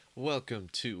Welcome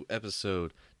to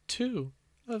episode 2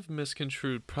 of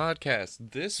Misconstrued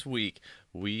Podcast. This week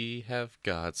we have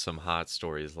got some hot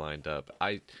stories lined up.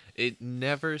 It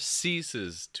never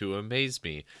ceases to amaze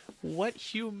me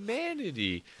what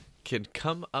humanity can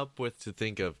come up with to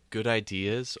think of good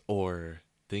ideas or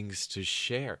things to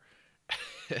share.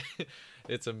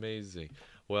 It's amazing.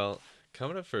 Well,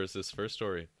 coming up first, this first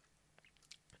story.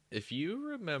 If you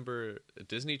remember a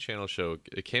Disney Channel show,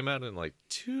 it came out in like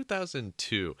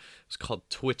 2002. It was called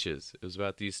Twitches. It was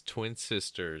about these twin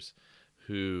sisters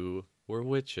who were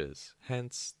witches,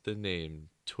 hence the name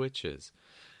Twitches.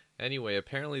 Anyway,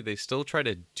 apparently they still try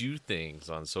to do things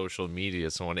on social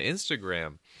media. So on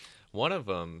Instagram, one of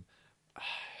them,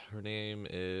 her name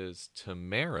is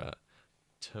Tamara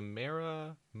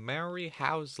Mary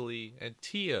Housley, and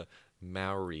Tia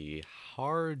Mary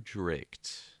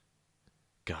Hardricht.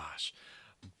 Gosh.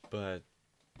 But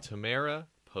Tamara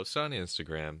posted on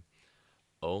Instagram,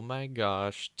 "Oh my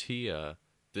gosh, Tia,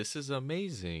 this is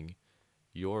amazing.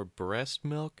 Your breast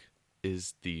milk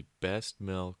is the best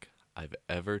milk I've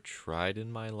ever tried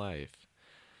in my life."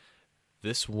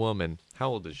 This woman, how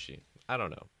old is she? I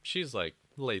don't know. She's like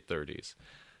late 30s.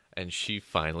 And she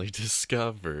finally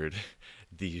discovered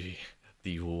the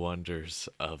wonders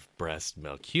of breast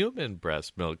milk. Human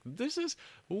breast milk. This is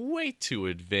way too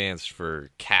advanced for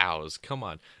cows. Come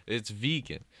on. It's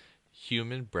vegan.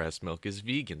 Human breast milk is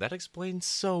vegan. That explains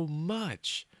so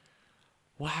much.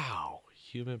 Wow.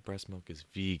 Human breast milk is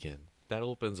vegan. That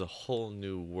opens a whole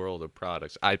new world of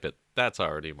products. I bet that's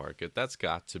already a market. That's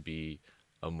got to be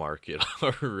a market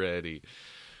already.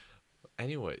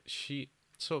 Anyway,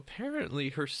 so apparently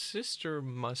her sister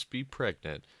must be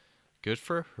pregnant. Good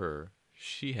for her.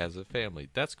 She has a family.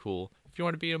 That's cool. If you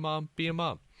want to be a mom, be a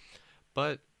mom.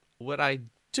 But what I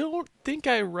don't think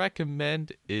I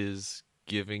recommend is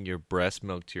giving your breast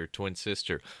milk to your twin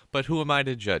sister. But who am I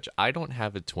to judge? I don't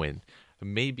have a twin.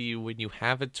 Maybe when you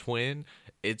have a twin,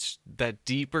 it's that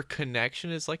deeper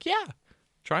connection is like, yeah,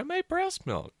 try my breast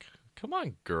milk. Come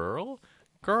on, girl.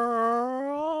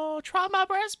 Girl, try my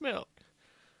breast milk.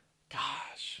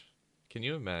 Gosh. Can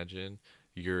you imagine?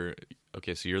 So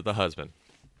you're the husband.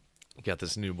 You got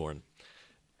this newborn,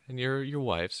 and your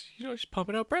wife's, she's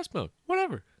pumping out breast milk.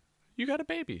 Whatever. You got a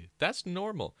baby. That's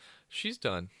normal. She's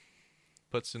done.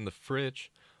 Puts in the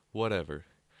fridge. Whatever.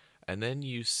 And then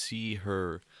you see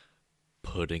her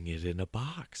putting it in a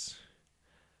box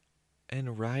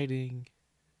and writing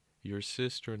your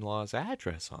sister-in-law's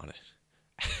address on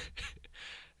it.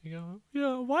 You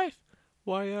go, wife,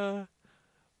 why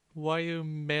are you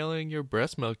mailing your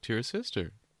breast milk to your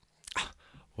sister?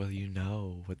 Well, you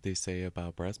know what they say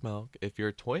about breast milk. If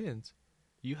you're twins,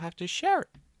 you have to share it.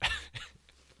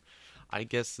 I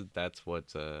guess that's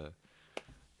what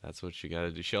you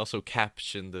gotta do. She also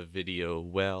captioned the video,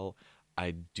 "Well,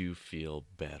 I do feel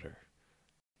better."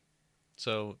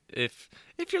 So if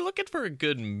you're looking for a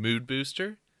good mood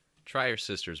booster, try your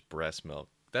sister's breast milk.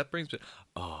 That brings me.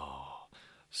 Oh,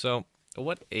 so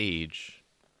what age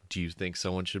do you think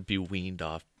someone should be weaned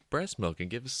off breast milk and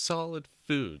give solid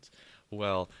foods?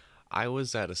 Well, I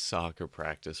was at a soccer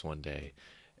practice one day,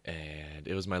 and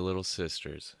it was my little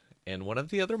sister's. And one of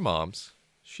the other moms,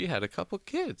 she had a couple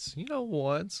kids,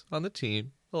 ones on the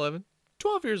team, 11,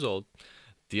 12 years old.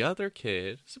 The other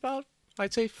kid is about,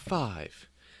 I'd say, 5.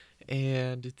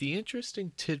 And the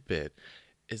interesting tidbit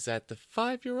is that the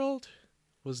 5-year-old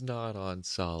was not on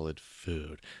solid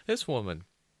food. This woman,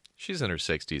 she's in her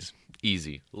 60s.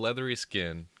 Easy. Leathery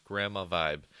skin, grandma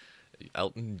vibe.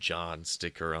 Elton John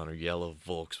sticker on her yellow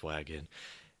Volkswagen.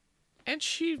 And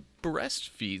she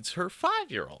breastfeeds her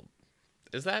 5-year-old.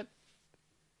 Is that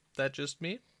just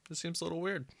me? This seems a little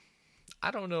weird. I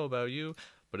don't know about you,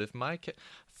 but if my kid...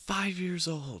 5 years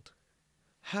old.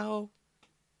 How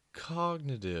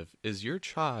cognitive is your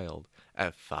child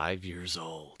at 5 years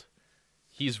old?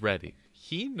 He's ready.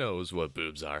 He knows what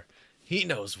boobs are. He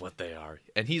knows what they are.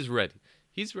 And he's ready.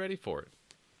 He's ready for it.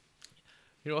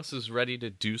 You know who else is ready to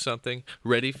do something?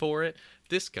 Ready for it?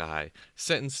 This guy,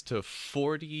 sentenced to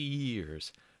 40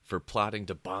 years for plotting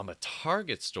to bomb a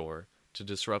Target store to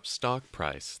disrupt stock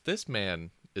price. This man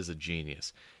is a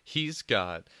genius. He's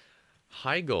got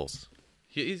high goals.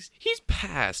 He's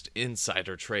past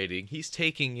insider trading. He's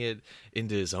taking it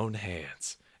into his own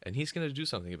hands. And he's going to do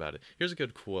something about it. Here's a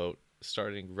good quote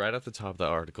starting right at the top of the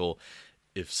article.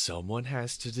 "If someone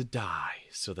has to die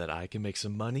so that I can make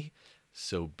some money,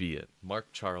 so be it,"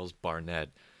 Mark Charles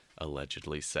Barnett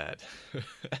allegedly said.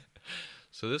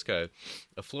 So this guy,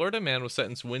 a Florida man, was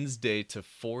sentenced Wednesday to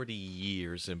 40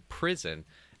 years in prison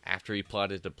after he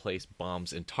plotted to place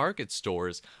bombs in Target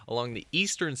stores along the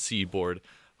eastern seaboard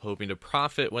hoping to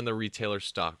profit when the retailer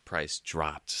stock price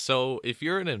dropped. So if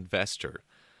you're an investor,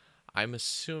 I'm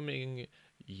assuming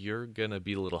you're going to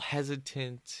be a little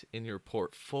hesitant in your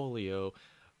portfolio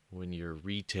when your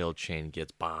retail chain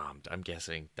gets bombed. I'm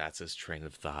guessing that's his train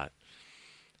of thought.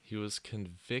 He was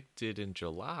convicted in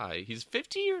July. He's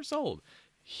 50 years old.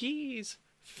 He's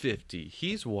 50.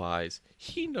 He's wise.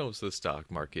 He knows the stock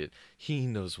market. He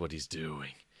knows what he's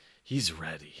doing. He's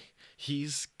ready.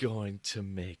 He's going to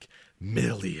make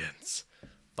millions.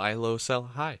 Buy low, sell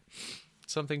high.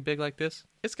 Something big like this,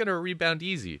 it's going to rebound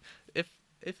easy.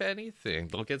 If anything,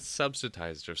 they'll get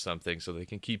subsidized or something so they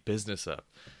can keep business up.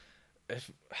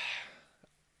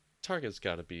 Target's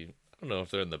got to be, I don't know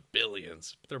if they're in the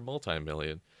billions, but they're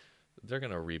multi-million. They're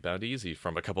going to rebound easy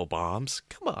from a couple bombs.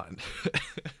 Come on.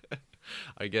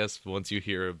 I guess once you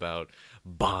hear about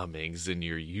bombings in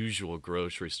your usual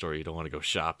grocery store, you don't want to go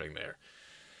shopping there.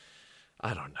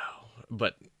 I don't know.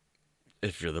 But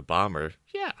if you're the bomber,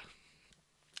 yeah.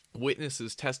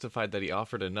 Witnesses testified that he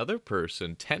offered another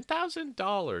person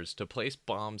 $10,000 to place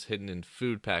bombs hidden in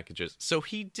food packages, so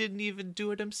he didn't even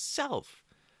do it himself.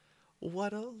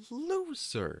 What a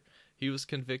loser. He was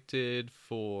convicted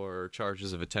for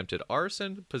charges of attempted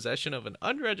arson, possession of an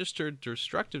unregistered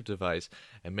destructive device,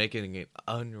 and making an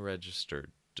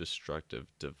unregistered destructive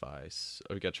device.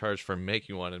 He got charged for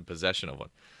making one and possession of one.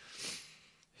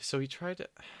 So he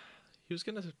was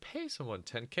going to pay someone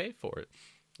 $10,000 for it.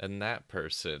 And that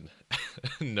person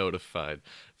notified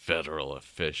federal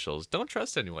officials. Don't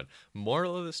trust anyone.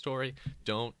 Moral of the story,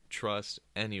 don't trust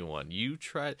anyone. You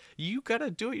got to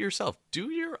do it yourself.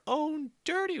 Do your own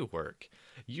dirty work.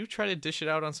 You try to dish it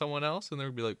out on someone else and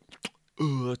they'll be like,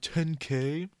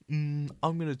 $10,000?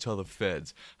 I'm going to tell the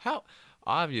feds. How?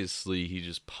 Obviously, he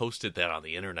just posted that on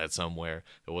the internet somewhere.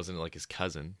 It wasn't like his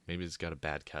cousin. Maybe he's got a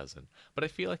bad cousin. But I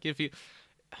feel like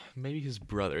maybe his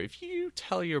brother. If you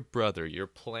tell your brother your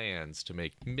plans to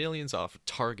make millions off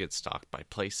Target stock by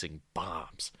placing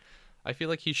bombs, I feel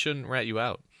like he shouldn't rat you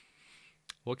out.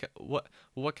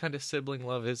 What kind of sibling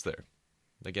love is there?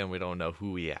 Again, we don't know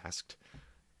who he asked.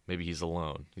 Maybe he's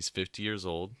alone. He's 50 years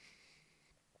old,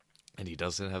 and he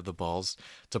doesn't have the balls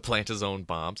to plant his own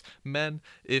bombs. Men,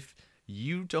 if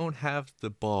you don't have the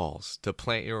balls to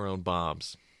plant your own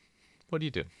bombs, what do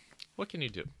you do? What can you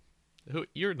do?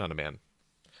 You're not a man.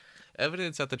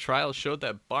 Evidence at the trial showed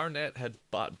that Barnett had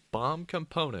bought bomb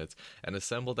components and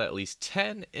assembled at least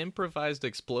 10 improvised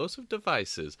explosive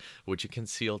devices, which he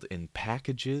concealed in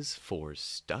packages for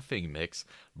stuffing mix,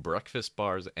 breakfast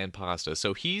bars, and pasta.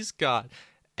 So he's got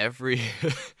every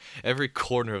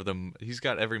corner of them. He's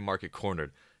got every market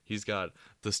cornered. He's got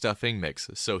the stuffing mix.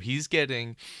 So he's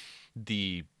getting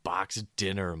the box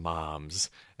dinner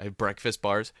moms at breakfast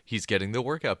bars. He's getting the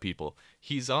workout people.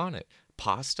 He's on it.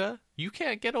 Pasta, you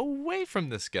can't get away from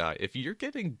this guy. If you're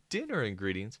getting dinner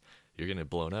ingredients, you're going to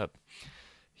get blown up.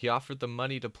 He offered the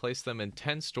money to place them in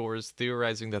 10 stores,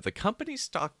 theorizing that the company's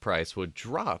stock price would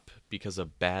drop because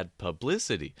of bad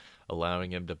publicity,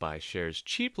 allowing him to buy shares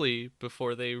cheaply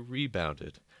before they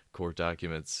rebounded. Court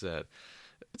documents said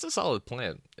it's a solid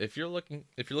plan. If you're looking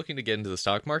to get into the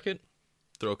stock market,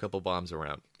 throw a couple bombs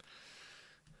around.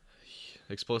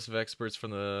 Explosive experts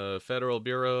from the Federal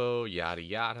Bureau, yada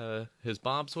yada. His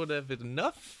bombs would have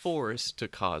enough force to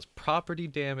cause property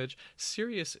damage,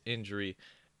 serious injury,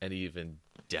 and even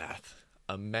death.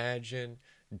 Imagine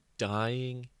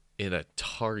dying in a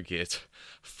Target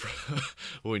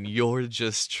when you're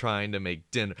just trying to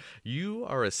make dinner. You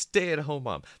are a stay-at-home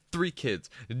mom, 3 kids,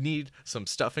 need some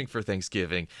stuffing for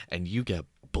Thanksgiving, and you get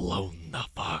blown the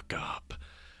fuck up.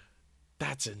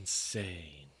 That's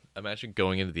insane. Imagine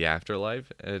going into the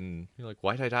afterlife and you're like,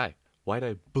 why'd I die? Why'd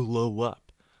I blow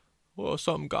up? Well,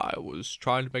 some guy was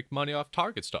trying to make money off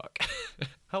Target stock.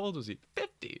 How old was he?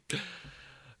 50.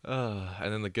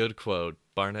 And then the good quote,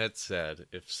 Barnett said,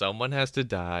 if someone has to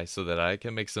die so that I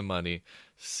can make some money,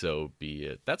 so be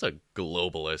it. That's a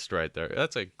globalist right there.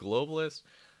 That's a globalist.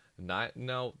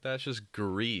 No, that's just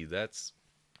greed. That's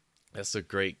the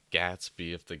great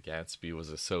Gatsby if the Gatsby was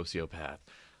a sociopath.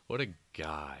 What a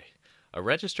guy. A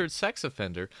registered sex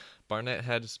offender, Barnett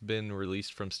has been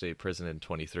released from state prison in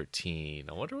 2013.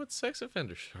 I wonder what sex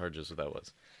offender charges that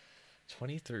was.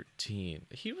 2013.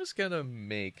 He was going to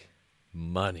make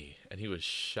money, and he was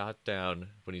shot down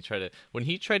when he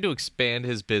tried to expand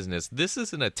his business. This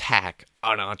is an attack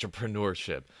on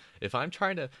entrepreneurship. If I'm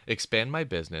trying to expand my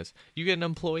business, you get an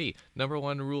employee. Number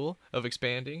one rule of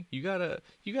expanding, you gotta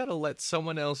let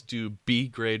someone else do B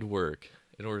grade work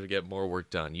in order to get more work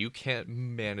done. You can't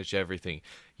manage everything.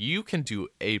 You can do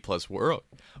A+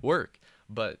 work,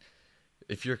 but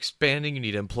If you're expanding, you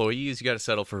need employees, you got to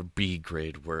settle for B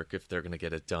grade work if they're going to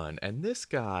get it done. And this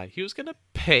guy, he was going to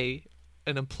pay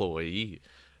an employee.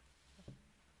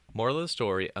 Moral of the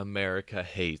story, America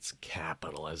hates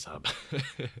capitalism.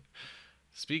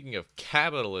 Speaking of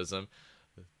capitalism,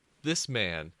 this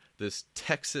man, this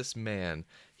Texas man,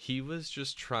 he was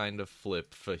just trying to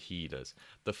flip fajitas.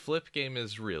 The flip game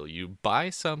is real. You buy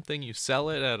something, you sell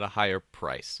it at a higher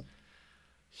price.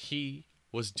 He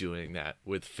was doing that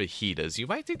with fajitas. You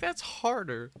might think that's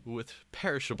harder with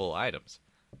perishable items.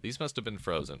 These must have been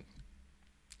frozen.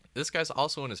 This guy's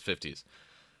also in his 50s.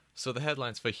 So the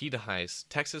headline's Fajita Heist,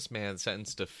 Texas man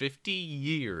sentenced to 50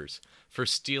 years for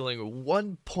stealing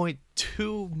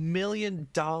 $1.2 million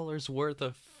worth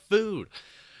of food.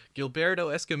 Gilberto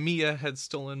Escamilla had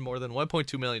stolen more than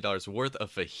 $1.2 million worth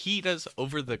of fajitas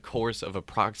over the course of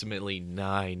approximately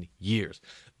 9 years.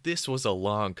 This was a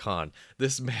long con.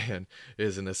 This man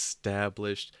is an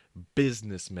established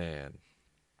businessman.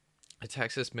 A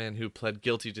Texas man who pled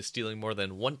guilty to stealing more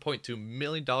than $1.2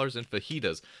 million in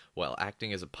fajitas while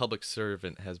acting as a public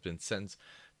servant has been sentenced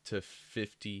to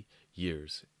 50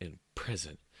 years in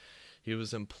prison. He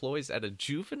was employed at a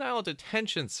juvenile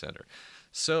detention center.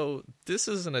 So this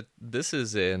is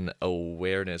an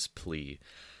awareness plea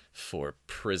for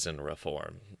prison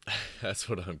reform. That's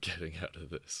what I'm getting out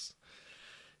of this.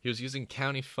 He was using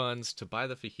county funds to buy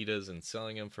the fajitas and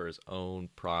selling them for his own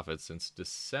profit since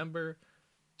December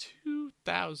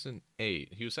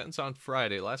 2008. He was sentenced on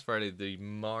last Friday, the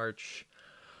March.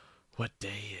 What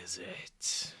day is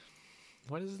it?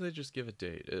 Why doesn't they just give a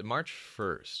date? March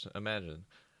 1st. Imagine.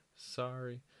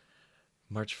 Sorry.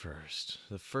 March 1st.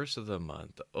 The first of the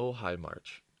month. Oh, hi,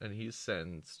 March. And he's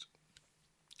sentenced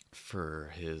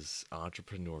for his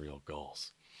entrepreneurial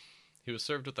goals. He was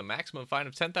served with a maximum fine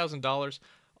of $10,000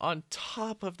 on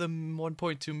top of the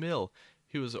 1.2 mil.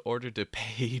 He was ordered to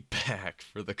pay back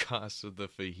for the cost of the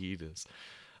fajitas.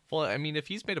 Well, I mean, if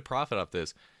he's made a profit off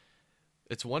this,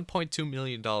 it's $1.2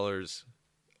 million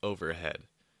overhead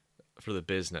for the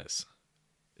business.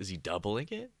 Is he doubling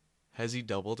it? Has he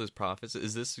doubled his profits?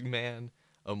 Is this man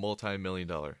a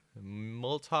multi-millionaire?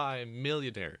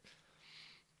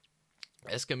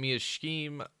 Escamilla's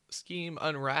scheme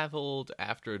unraveled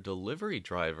after a delivery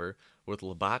driver with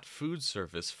Labatt Food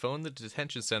Service phoned the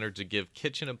detention center to give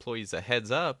kitchen employees a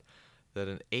heads up that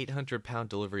an 800-pound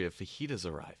delivery of fajitas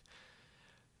arrived.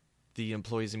 The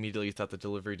employees immediately thought the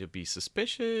delivery to be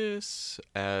suspicious,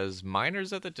 as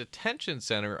minors at the detention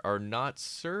center are not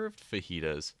served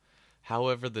fajitas.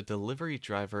 However, the delivery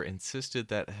driver insisted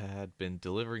that had been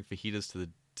delivering fajitas to the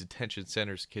detention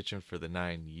center's kitchen for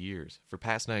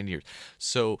past 9 years.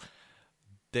 So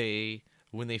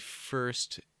when they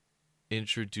first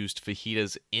introduced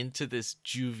fajitas into this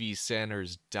juvie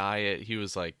center's diet, he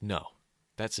was like, no,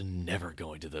 that's never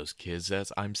going to those kids.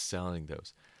 I'm selling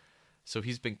those. So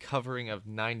he's been covering up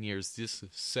 9 years. This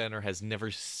center has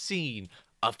never seen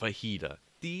a fajita.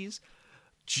 These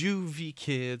juvie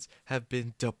kids have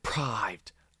been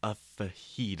deprived of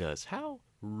fajitas. How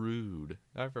rude.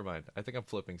 Never mind. I think I'm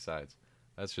flipping sides.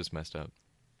 That's just messed up.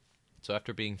 So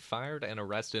after being fired and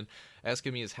arrested,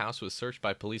 Escamilla's house was searched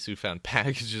by police who found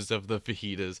packages of the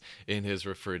fajitas in his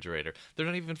refrigerator. They're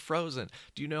not even frozen.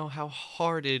 Do you know how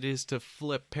hard it is to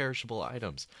flip perishable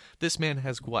items? This man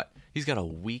has what? He's got a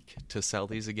week to sell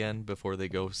these again before they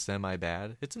go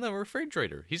semi-bad? It's in the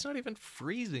refrigerator. He's not even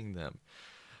freezing them.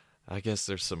 I guess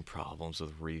there's some problems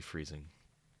with refreezing.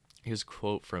 Here's a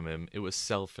quote from him. It was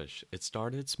selfish. It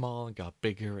started small and got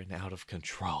bigger and out of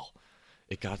control.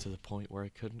 It got to the point where I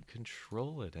couldn't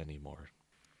control it anymore.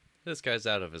 This guy's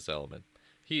out of his element.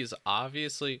 He's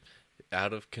obviously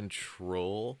out of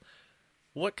control.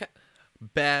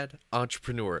 Bad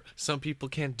entrepreneur. Some people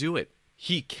can't do it.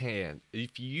 He can.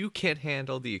 If you can't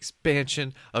handle the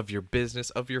expansion of your business,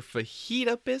 of your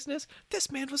fajita business, this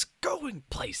man was going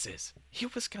places. He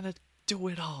was going to do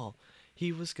it all.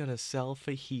 He was going to sell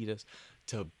fajitas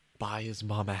to buy his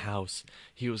mom a house.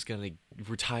 He was going to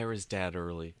retire his dad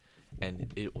early.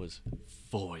 And it was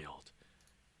foiled.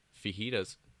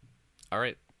 Fajitas. All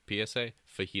right, PSA.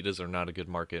 Fajitas are not a good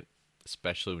market,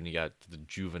 especially when you got the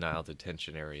juvenile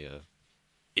detention area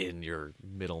in your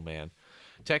middleman.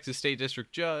 Texas State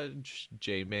District Judge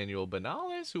J. Manuel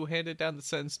Benales, who handed down the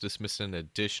sentence, dismissed an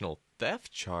additional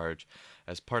theft charge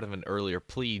as part of an earlier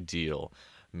plea deal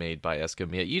made by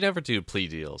Escamilla. You never do plea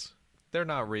deals. They're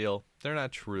not real. They're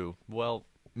not true. Well,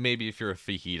 maybe if you're a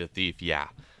fajita thief, yeah.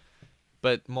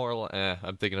 But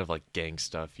I'm thinking of like gang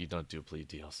stuff. You don't do plea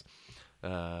deals.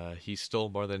 He stole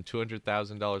more than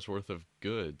 $200,000 worth of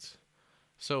goods.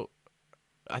 So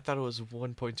I thought it was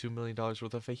 $1.2 million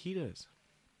worth of fajitas.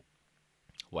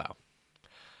 Wow.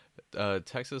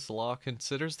 Texas law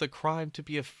considers the crime to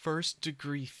be a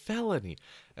first-degree felony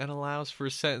and allows for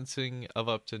sentencing of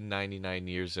up to 99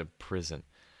 years in prison.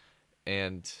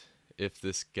 And if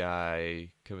this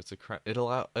guy commits a crime, it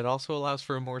also allows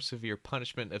for a more severe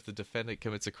punishment if the defendant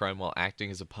commits a crime while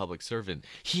acting as a public servant.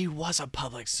 He was a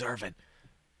public servant.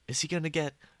 Is he going to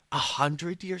get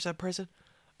 100 years in prison?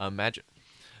 Imagine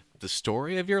the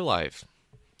story of your life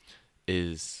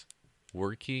is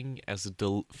working as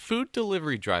a food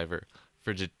delivery driver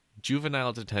for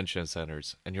juvenile detention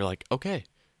centers, and you're like, okay,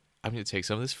 I'm going to take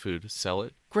some of this food, sell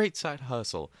it. Great side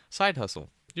hustle.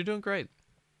 You're doing great.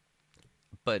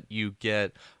 But you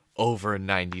get over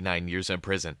 99 years in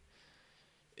prison.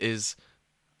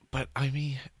 But I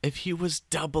mean, if he was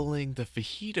doubling the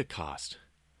fajita cost,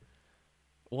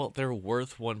 well, they're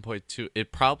worth 1.2.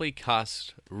 It probably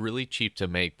costs really cheap to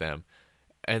make them.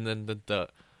 And then the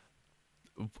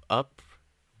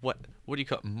what do you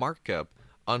call it? Markup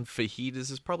on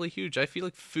fajitas is probably huge. I feel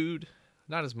like food,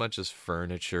 not as much as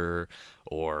furniture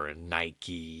or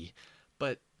Nike,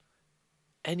 but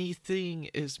anything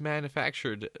is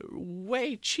manufactured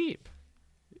way cheap.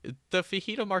 The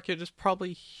fajita market is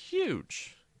probably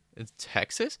huge. In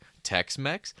Texas,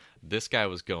 Tex-Mex, this guy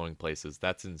was going places.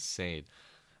 That's insane.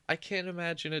 I can't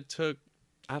imagine it took,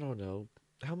 I don't know,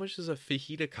 how much does a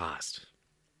fajita cost?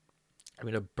 I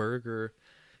mean, a burger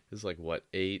is like, what,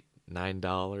 $8,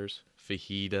 $9?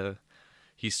 Fajita.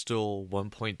 He stole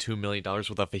 $1.2 million worth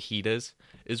of fajitas.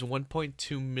 Is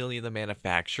 $1.2 million the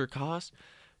manufacturer cost?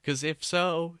 Because if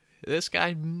so, this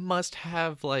guy must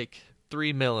have like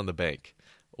 $3 million in the bank.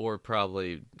 Or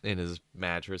probably in his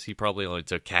mattress. He probably only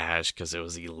took cash because it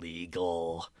was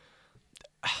illegal.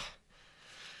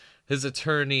 His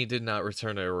attorney did not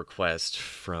return a request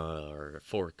for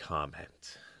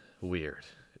comment. Weird.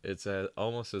 It's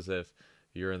almost as if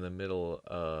you're in the middle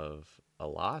of a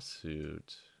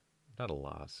lawsuit. Not a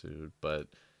lawsuit, but,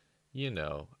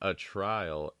 a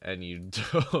trial, and you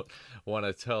don't want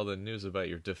to tell the news about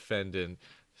your defendant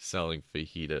selling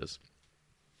fajitas.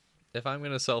 If I'm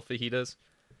going to sell fajitas,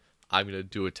 I'm going to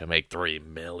do it to make $3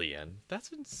 million.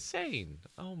 That's insane.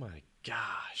 Oh my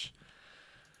gosh.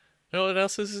 You know what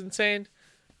else is insane?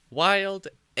 Wild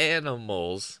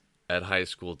animals at high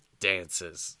school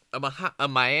dances. A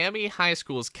Miami high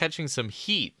school is catching some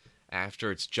heat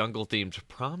after its jungle-themed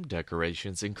prom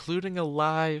decorations, including a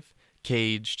live,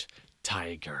 caged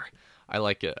tiger. I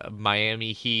like it.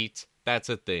 Miami heat, that's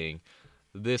a thing.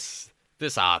 This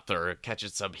author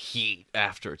catches some heat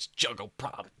after its jungle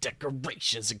prom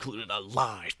decorations included a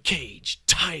live caged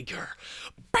tiger.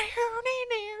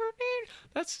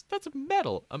 That's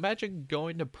metal. Imagine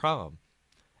going to prom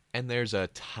and there's a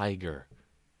tiger.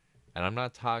 And I'm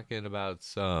not talking about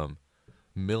some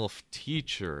MILF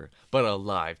teacher, but a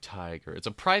live tiger. It's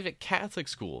a private Catholic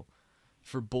school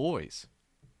for boys.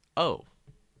 Oh,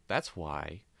 that's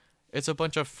why. It's a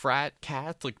bunch of frat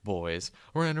Catholic boys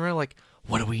running around like,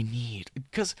 what do we need?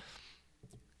 Because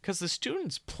the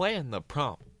students plan the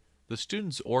prom. The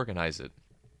students organize it.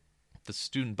 The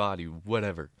student body,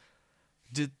 whatever.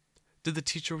 Did the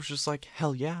teacher was just like,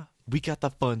 hell yeah, we got the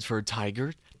funds for a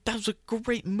tiger. That was a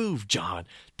great move, John.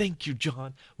 Thank you,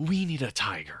 John. We need a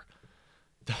tiger.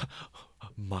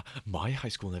 My high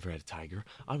school never had a tiger.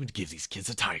 I'm going to give these kids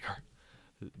a tiger.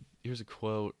 Here's a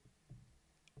quote.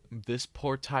 This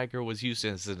poor tiger was used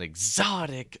as an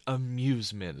exotic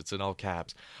amusement, it's in all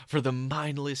caps, for the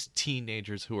mindless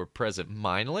teenagers who were present.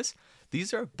 Mindless?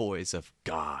 These are boys of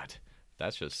God.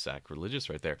 That's just sacrilegious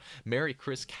right there. Mary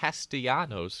Chris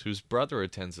Castellanos, whose brother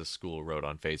attends the school, wrote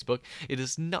on Facebook, "It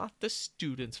is not the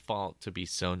students' fault to be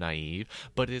so naive,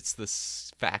 but it's the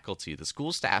faculty, the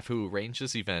school staff who arranged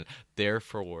this event.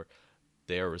 Therefore,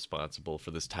 they are responsible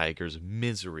for this tiger's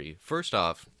misery." First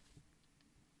off,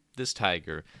 this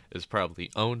tiger is probably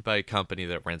owned by a company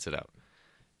that rents it out.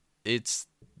 It's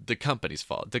the company's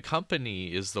fault. The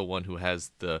company is the one who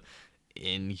has the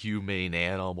inhumane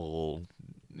animal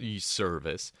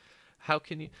service. How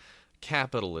can you...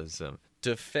 Capitalism.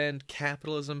 Defend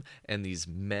capitalism and these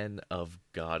men of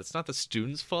God. It's not the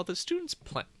students' fault. The students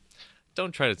plan...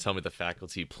 Don't try to tell me the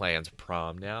faculty plans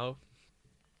prom now.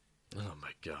 Oh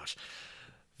my gosh.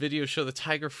 Videos show the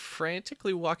tiger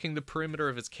frantically walking the perimeter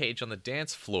of its cage on the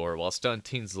dance floor while stunned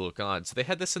teens look on. So they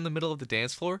had this in the middle of the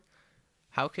dance floor?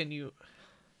 How can you...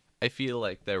 I feel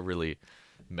like that really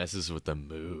messes with the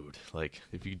mood. Like,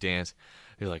 if you dance,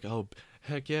 you're like, oh,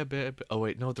 heck yeah, babe. Oh,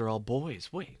 wait, no, they're all boys.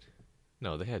 Wait.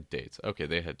 No, they had dates. Okay,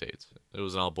 they had dates. It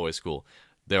was an all-boys school.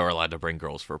 They were allowed to bring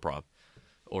girls for prom.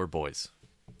 Or boys.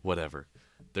 Whatever.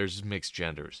 There's mixed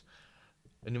genders.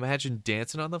 And imagine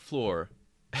dancing on the floor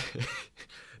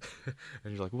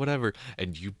And you're like, whatever.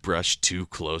 And you brush too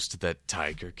close to that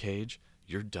tiger cage,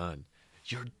 you're done.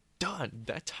 You're done.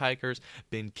 That tiger's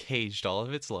been caged all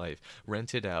of its life,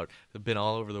 rented out, been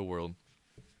all over the world.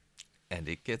 And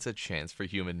it gets a chance for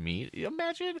human meat.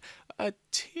 Imagine a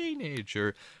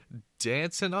teenager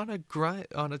dancing on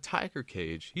a tiger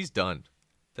cage. He's done.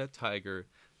 That tiger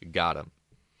got him.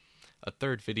 A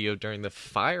third video during the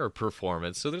fire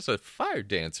performance. So there's a fire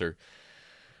dancer.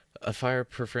 A fire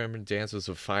performance dances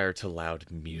with fire to loud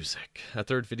music. A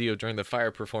third video during the fire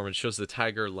performance shows the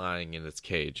tiger lying in its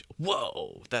cage.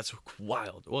 Whoa, that's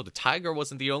wild. Well, the tiger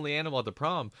wasn't the only animal at the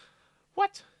prom.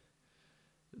 What?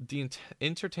 The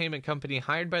entertainment company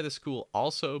hired by the school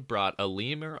also brought a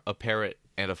lemur, a parrot,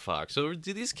 and a fox. So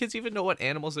do these kids even know what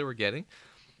animals they were getting?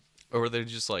 Or were they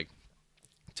just like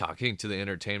talking to the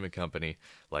entertainment company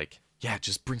like, yeah,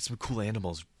 just bring some cool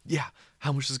animals. Yeah,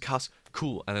 how much does it cost?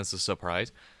 Cool. And it's a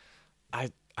surprise. I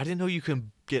didn't know you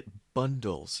can get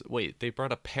bundles. Wait, they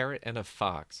brought a parrot and a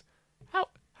fox.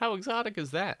 How exotic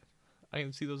is that? I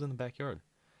can see those in the backyard.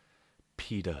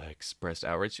 PETA expressed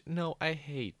outrage. No, I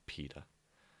hate PETA.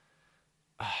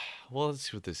 Well, let's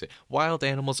see what they say. Wild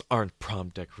animals aren't prom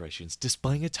decorations.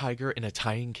 Displaying a tiger in a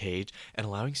tying cage and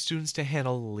allowing students to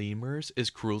handle lemurs is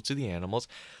cruel to the animals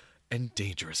and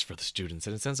dangerous for the students.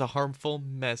 And it sends a harmful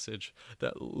message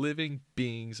that living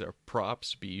beings are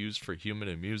props to be used for human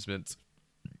amusements.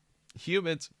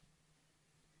 Humans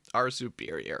are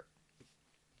superior.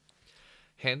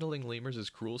 Handling lemurs is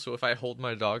cruel. So if I hold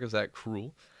my dog, is that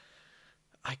cruel?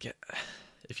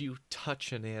 If you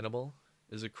touch an animal,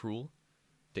 is it cruel?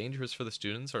 Dangerous for the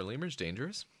students? Are lemurs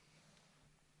dangerous?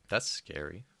 That's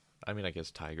scary. I mean, I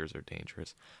guess tigers are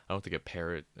dangerous. I don't think a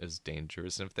parrot is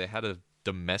dangerous. And if they had a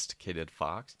domesticated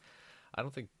fox, I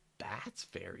don't think that's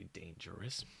very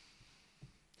dangerous.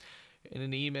 In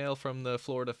an email from the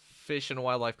Florida Fish and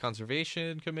Wildlife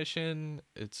Conservation Commission,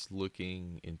 it's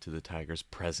looking into the tiger's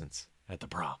presence at the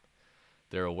prom.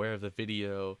 They're aware of the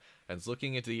video and is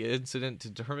looking into the incident to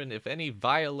determine if any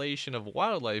violation of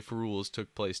wildlife rules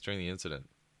took place during the incident.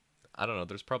 I don't know,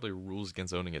 there's probably rules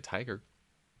against owning a tiger.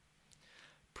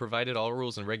 Provided all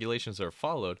rules and regulations are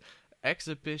followed,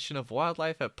 exhibition of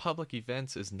wildlife at public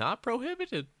events is not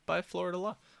prohibited by Florida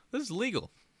law. This is legal.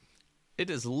 It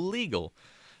is legal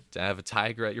to have a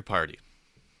tiger at your party.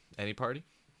 Any party?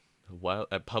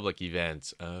 At public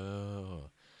events. Oh,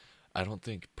 I don't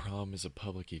think prom is a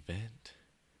public event.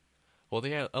 Well,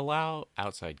 they allow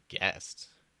outside guests.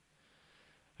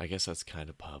 I guess that's kind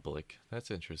of public.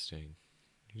 That's interesting.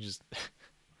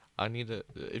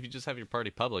 If you just have your party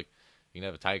public, you can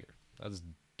have a tiger. That's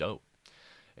dope.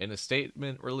 In a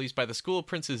statement released by the school,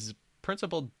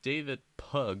 Principal David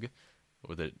Pug,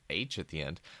 with an H at the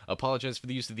end, apologized for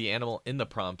the use of the animal in the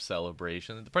prom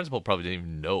celebration. The principal probably didn't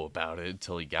even know about it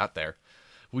until he got there.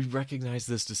 We recognize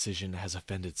this decision has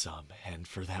offended some, and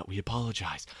for that we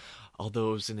apologize. Although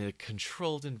it was in a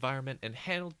controlled environment and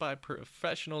handled by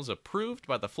professionals approved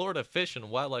by the Florida Fish and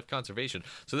Wildlife Conservation.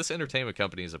 So this entertainment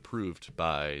company is approved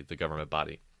by the government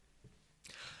body.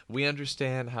 We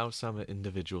understand how some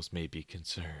individuals may be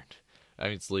concerned. I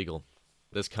mean, it's legal.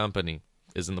 This company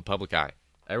is in the public eye.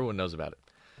 Everyone knows about it.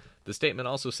 The statement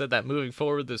also said that moving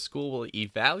forward, the school will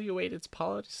evaluate its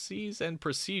policies and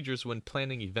procedures when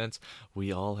planning events.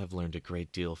 We all have learned a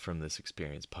great deal from this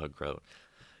experience, Pug wrote.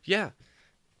 Yeah,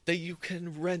 that you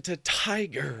can rent a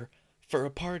tiger for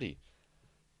a party.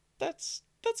 That's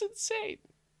insane.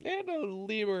 And a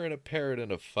lemur and a parrot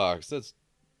and a fox.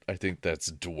 I think that's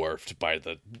dwarfed by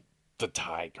the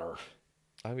tiger.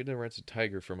 I'm gonna rent a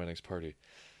tiger for my next party.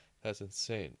 That's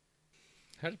insane.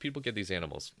 How do people get these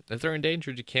animals? If they're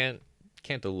endangered, you can't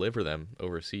deliver them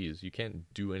overseas. You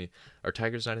can't do any. Are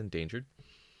tigers not endangered?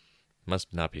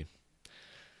 Must not be.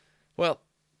 Well,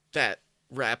 that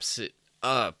wraps it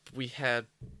up. We had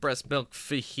breast milk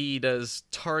fajitas,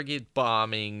 Target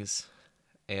bombings,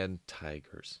 and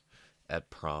tigers at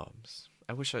proms.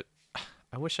 I wish I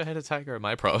had a tiger at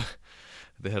my prom.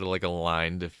 They had like a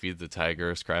line to feed the tiger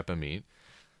a scrap of meat.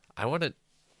 I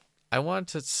want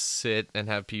to sit and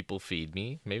have people feed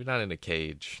me. Maybe not in a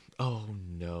cage. Oh,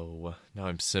 no. Now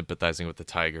I'm sympathizing with the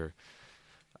tiger.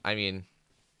 I mean,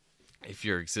 if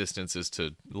your existence is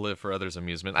to live for others'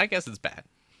 amusement, I guess it's bad.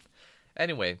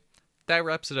 Anyway, that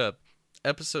wraps it up.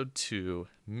 Episode 2,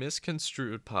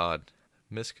 Misconstrued Pod.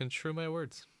 Misconstrue my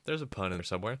words. There's a pun in there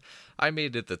somewhere. I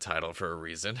made it the title for a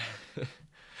reason.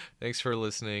 Thanks for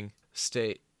listening.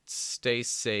 Stay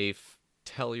safe.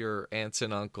 Tell your aunts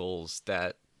and uncles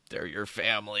that they're your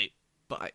family.